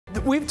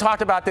We've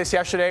talked about this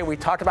yesterday. We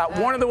talked about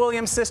one of the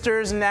Williams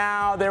sisters.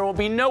 Now there will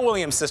be no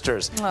Williams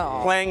sisters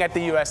playing at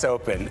the US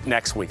Open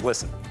next week.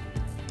 Listen.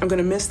 I'm going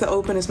to miss the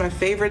Open. It's my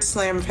favorite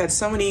slam. I've had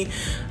so many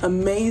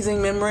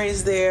amazing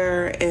memories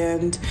there,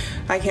 and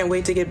I can't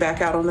wait to get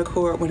back out on the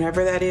court.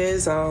 Whenever that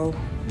is, I'll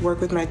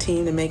work with my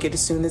team to make it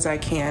as soon as I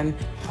can.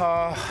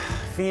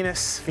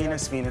 Venus, we're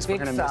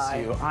going to miss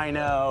you. I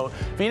know.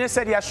 Venus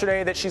said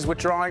yesterday that she's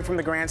withdrawing from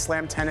the Grand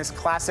Slam Tennis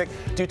Classic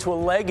due to a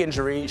leg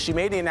injury. She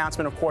made the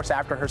announcement, of course,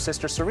 after her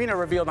sister Serena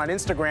revealed on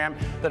Instagram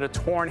that a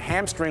torn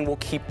hamstring will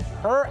keep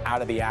her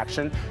out of the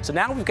action. So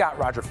now we've got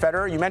Roger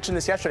Federer. You mentioned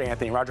this yesterday,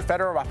 Anthony. Roger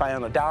Federer, Rafael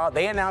Nadal,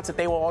 they announced that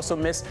they will also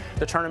miss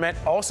the tournament,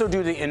 also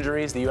due to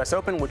injuries. The US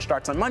Open, which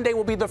starts on Monday,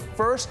 will be the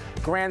first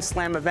Grand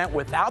Slam event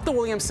without the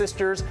Williams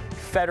sisters,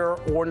 Federer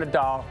or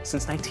Nadal,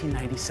 since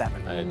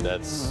 1997. And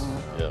that's,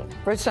 yeah.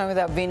 First time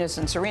without Venus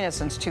and Serena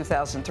since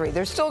 2003.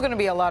 There's still going to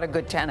be a lot of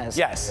good tennis.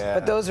 Yes. Yeah.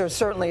 But those are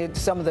certainly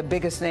some of the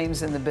biggest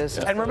names in the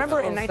business. And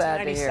remember, in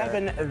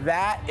 1997,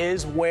 that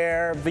is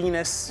where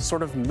Venus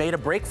sort of made a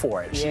break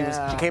for it. She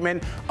came in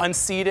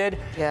unseeded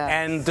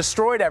and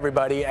destroyed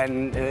everybody,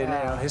 and you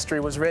know, history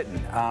was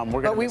written.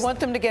 But we want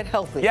them to get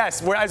healthy.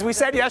 Yes, as we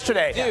said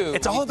yesterday,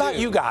 it's all about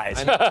you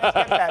guys. Get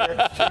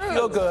better,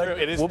 feel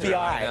good, we'll be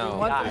all right. We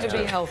want them to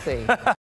be healthy.